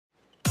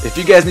If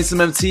you guys need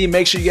some MT,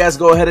 make sure you guys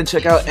go ahead and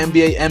check out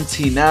NBA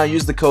MT now.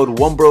 Use the code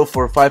OneBro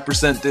for a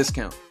 5%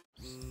 discount.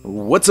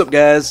 What's up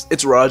guys,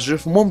 it's Roger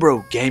from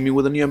OneBroGaming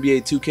with a new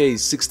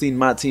NBA2K16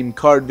 MyTeam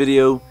card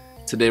video.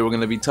 Today we're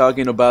going to be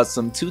talking about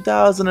some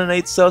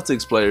 2008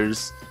 Celtics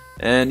players.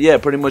 And yeah,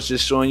 pretty much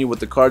just showing you what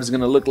the card is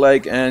going to look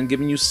like and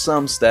giving you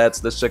some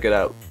stats. Let's check it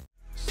out.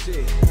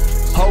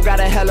 Ho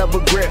got a hell of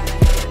a grip.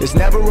 It's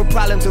never a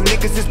problem till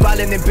niggas is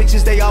ballin' and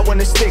bitches they all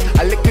wanna stick.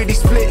 I lickety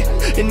split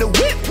in the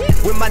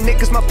whip with my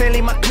niggas, my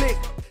family, my clique.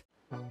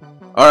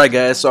 Alright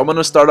guys, so I'm going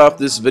to start off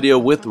this video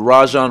with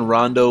Rajon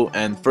Rondo,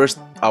 and first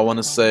I want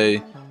to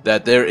say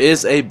that there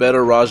is a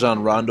better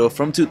Rajon Rondo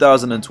from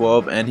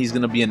 2012 and he's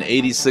going to be an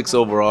 86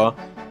 overall,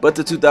 but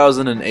the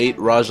 2008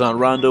 Rajon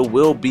Rondo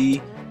will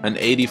be an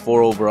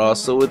 84 overall,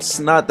 so it's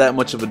not that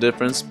much of a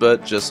difference,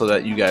 but just so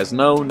that you guys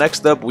know.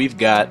 Next up we've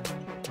got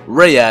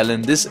Ray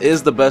Allen. This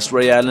is the best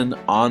Ray Allen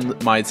on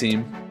my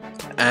team,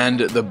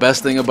 and the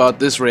best thing about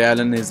this Ray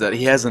Allen is that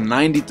he has a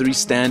 93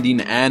 standing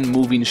and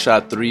moving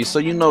shot 3, so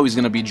you know he's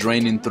going to be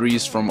draining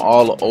threes from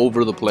all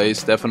over the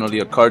place. Definitely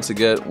a card to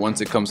get once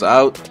it comes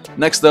out.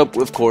 Next up,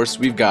 of course,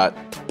 we've got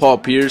Paul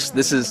Pierce.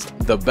 This is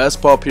the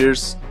best Paul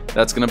Pierce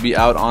that's going to be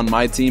out on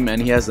my team,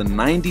 and he has a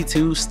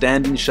 92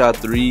 standing shot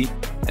 3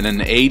 and an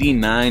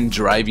 89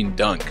 driving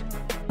dunk.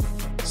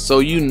 So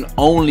you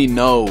only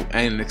know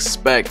and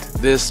expect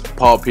this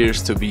Paul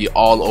Pierce to be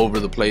all over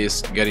the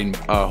place, getting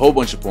a whole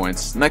bunch of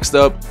points. Next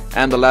up,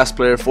 and the last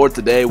player for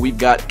today, we've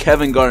got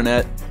Kevin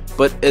Garnett.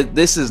 But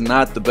this is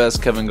not the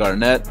best Kevin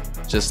Garnett.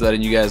 Just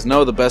letting you guys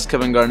know, the best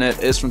Kevin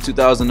Garnett is from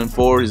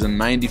 2004. He's a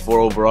 94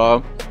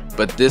 overall.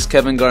 But this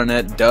Kevin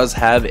Garnett does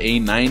have a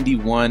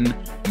 91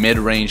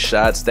 mid-range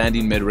shot,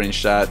 standing mid-range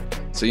shot.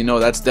 So you know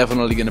that's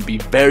definitely going to be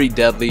very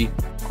deadly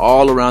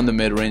all around the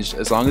mid-range.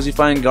 As long as you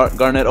find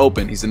Garnett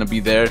open, he's going to be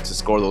there to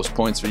score those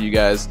points for you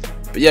guys.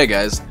 But yeah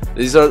guys,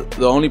 these are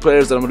the only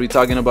players that I'm going to be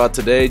talking about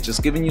today.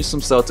 Just giving you some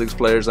Celtics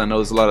players. I know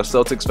there's a lot of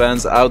Celtics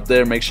fans out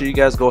there. Make sure you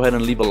guys go ahead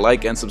and leave a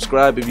like and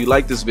subscribe if you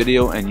like this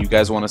video and you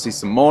guys want to see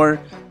some more.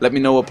 Let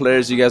me know what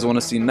players you guys want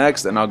to see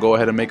next, and I'll go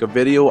ahead and make a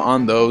video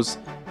on those.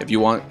 If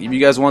you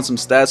guys want some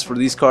stats for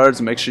these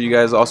cards, make sure you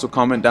guys also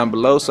comment down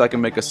below so I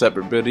can make a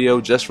separate video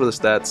just for the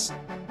stats.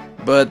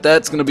 But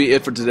that's going to be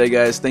it for today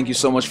guys. Thank you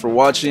so much for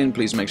watching.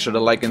 Please make sure to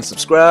like and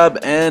subscribe,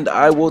 and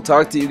I will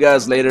talk to you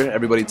guys later.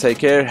 Everybody take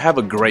care, have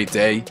a great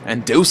day,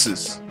 and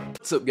deuces.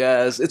 What's up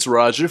guys, it's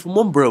Roger from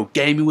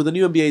OneBroGaming with a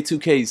new NBA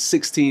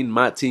 2K16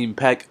 MyTeam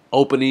pack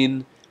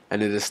opening,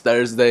 and it is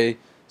Thursday,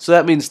 so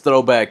that means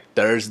Throwback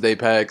Thursday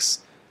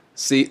packs.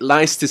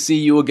 Nice to see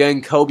you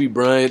again, Kobe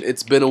Bryant.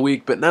 It's been a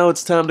week, but now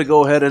it's time to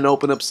go ahead and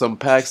open up some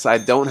packs. I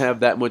don't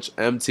have that much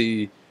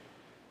MT.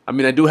 I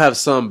mean, I do have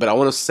some, but I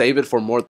want to save it for more